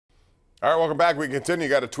All right, welcome back. We continue.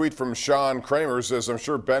 Got a tweet from Sean Kramer. Says, I'm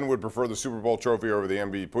sure Ben would prefer the Super Bowl trophy over the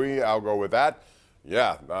MVP. I'll go with that.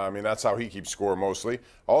 Yeah, I mean, that's how he keeps score mostly.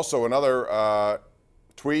 Also, another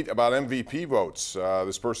tweet about MVP votes.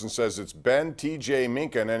 This person says it's Ben, TJ,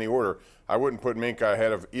 Minka in any order. I wouldn't put Minka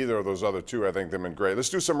ahead of either of those other two. I think they've been great. Let's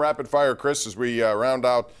do some rapid fire, Chris, as we round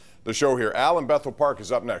out the show here. Al in Bethel Park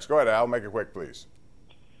is up next. Go ahead, Al. Make it quick, please.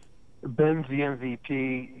 Ben's the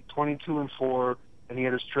MVP, 22-4. And he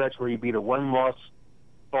had a stretch where he beat a one-loss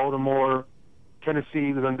Baltimore,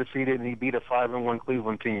 Tennessee was undefeated, and he beat a 5-1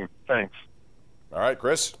 Cleveland team. Thanks. All right,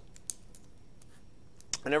 Chris.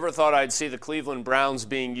 I never thought I'd see the Cleveland Browns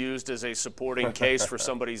being used as a supporting case for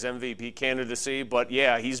somebody's MVP candidacy, but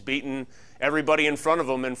yeah, he's beaten everybody in front of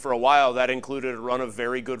him, and for a while that included a run of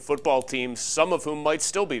very good football teams, some of whom might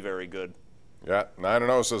still be very good. Yeah,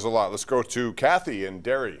 9-0 says a lot. Let's go to Kathy in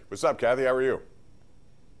Derry. What's up, Kathy? How are you?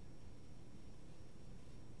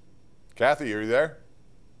 Kathy, are you there?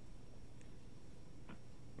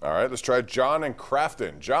 All right, let's try John in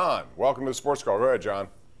Crafton. John, welcome to the Sports Call. Go ahead, John.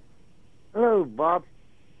 Hello, Bob.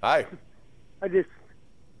 Hi.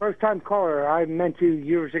 First-time caller. I met you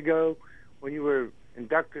years ago when you were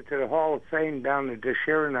inducted to the Hall of Fame down in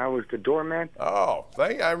Sharon. I was the doorman. Oh,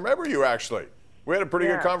 I remember you, actually. We had a pretty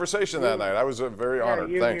good conversation that night. I was very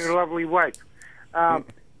honored. You Thanks. and your lovely wife.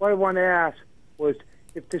 What I wanted to ask was,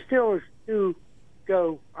 if the Steelers do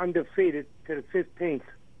go undefeated to the 15th,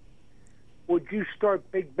 would you start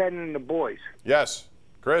Big Ben and the boys? Yes.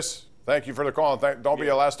 Chris, thank you for the call. Don't be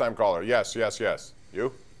a last-time caller. Yes, yes, yes.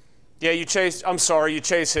 You? Yeah, you chase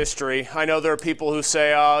history. I know there are people who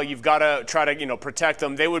say, oh, you've got to try to, protect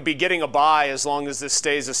them. They would be getting a bye as long as this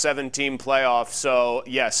stays a 7-team playoff. So,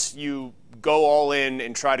 yes, you go all in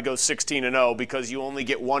and try to go 16-0 because you only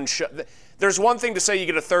get one shot. There's one thing to say you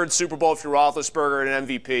get a third Super Bowl if you're Roethlisberger and an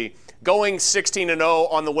MVP. Going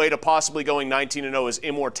 16-0 on the way to possibly going 19-0 is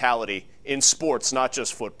immortality in sports, not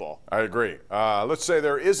just football. I agree. Let's say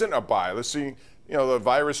there isn't a bye. Let's see, the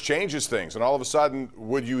virus changes things, and all of a sudden,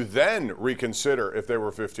 would you then reconsider if they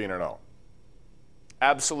were 15-0?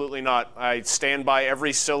 Absolutely not. I stand by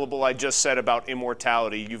every syllable I just said about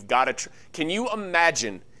immortality. You've got to. Can you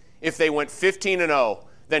imagine if they went 15-0?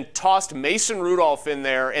 Then tossed Mason Rudolph in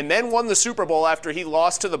there, and then won the Super Bowl after he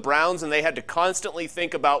lost to the Browns, and they had to constantly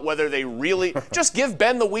think about whether they really just give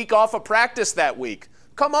Ben the week off of practice that week.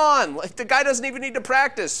 Come on, the guy doesn't even need to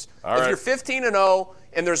practice. If you're 15-0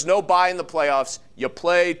 and there's no bye in the playoffs, you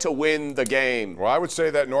play to win the game. Well, I would say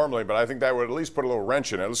that normally, but I think that would at least put a little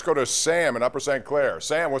wrench in it. Let's go to Sam in Upper St. Clair.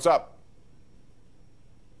 Sam, what's up?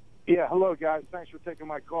 Yeah, hello, guys. Thanks for taking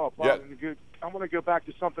my call. Bob. Yeah. I want to go back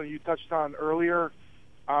to something you touched on earlier.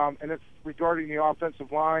 And it's regarding the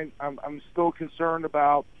offensive line. I'm still concerned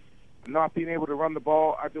about not being able to run the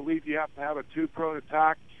ball. I believe you have to have a two-prone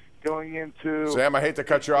attack going into. Sam, I hate to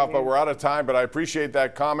cut you off, but we're out of time, but I appreciate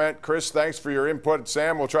that comment. Chris, thanks for your input.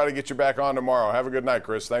 Sam, we'll try to get you back on tomorrow. Have a good night,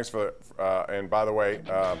 Chris. Thanks for and by the way,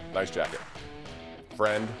 nice jacket.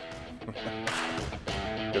 Friend.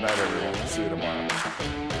 Good night, everyone. See you tomorrow.